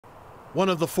One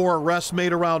of the 4 arrests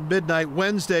made around midnight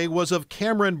Wednesday was of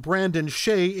Cameron Brandon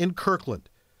Shea in Kirkland.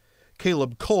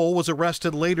 Caleb Cole was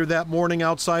arrested later that morning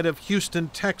outside of Houston,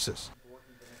 Texas.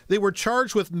 They were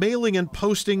charged with mailing and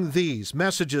posting these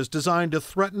messages designed to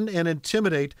threaten and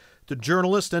intimidate the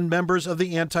journalists and members of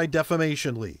the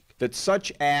Anti-Defamation League. That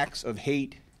such acts of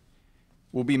hate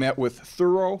will be met with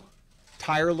thorough,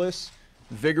 tireless,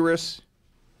 vigorous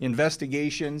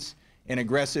investigations and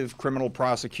aggressive criminal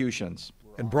prosecutions.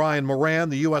 And Brian Moran,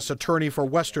 the U.S. Attorney for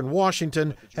Western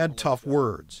Washington, had tough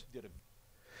words.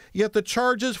 Yet the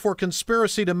charges for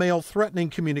conspiracy to mail threatening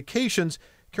communications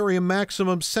carry a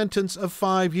maximum sentence of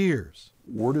 5 years.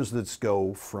 Where does this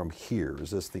go from here?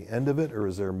 Is this the end of it, or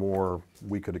is there more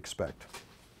we could expect?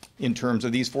 In terms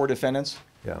of these 4 defendants?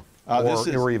 Yeah,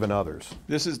 or even others.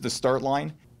 This is the start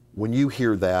line. When you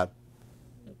hear that,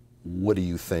 what do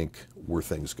you think where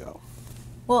things go?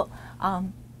 Well,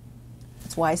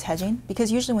 it's wise hedging,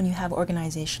 because usually when you have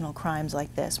organizational crimes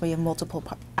like this, where you have multiple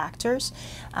actors,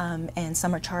 and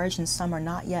some are charged and some are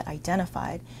not yet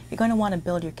identified, you're going to want to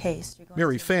build your case.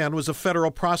 Mary Phan was a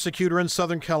federal prosecutor in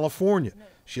Southern California.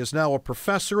 She is now a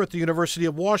professor at the University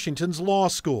of Washington's Law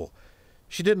School.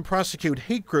 She didn't prosecute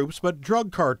hate groups, but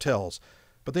drug cartels,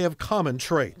 but they have common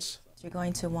traits. You're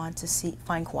going to want to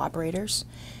find cooperators,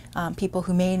 people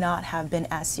who may not have been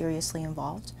as seriously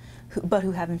involved, but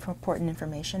who have important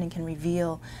information and can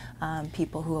reveal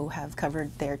people who have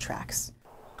covered their tracks.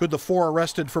 Could the 4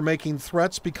 arrested for making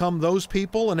threats become those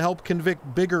people and help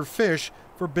convict bigger fish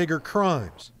for bigger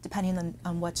crimes? Depending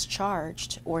on what's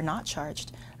charged or not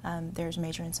charged, there's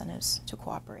major incentives to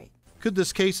cooperate. Could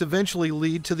this case eventually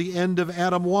lead to the end of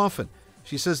Adam Waffen?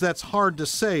 She says that's hard to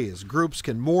say, as groups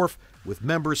can morph, with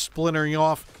members splintering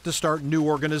off to start new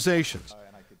organizations.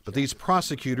 But these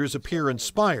prosecutors appear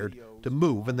inspired to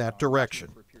move in that direction.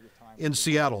 In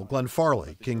Seattle, Glenn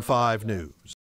Farley, King 5 News.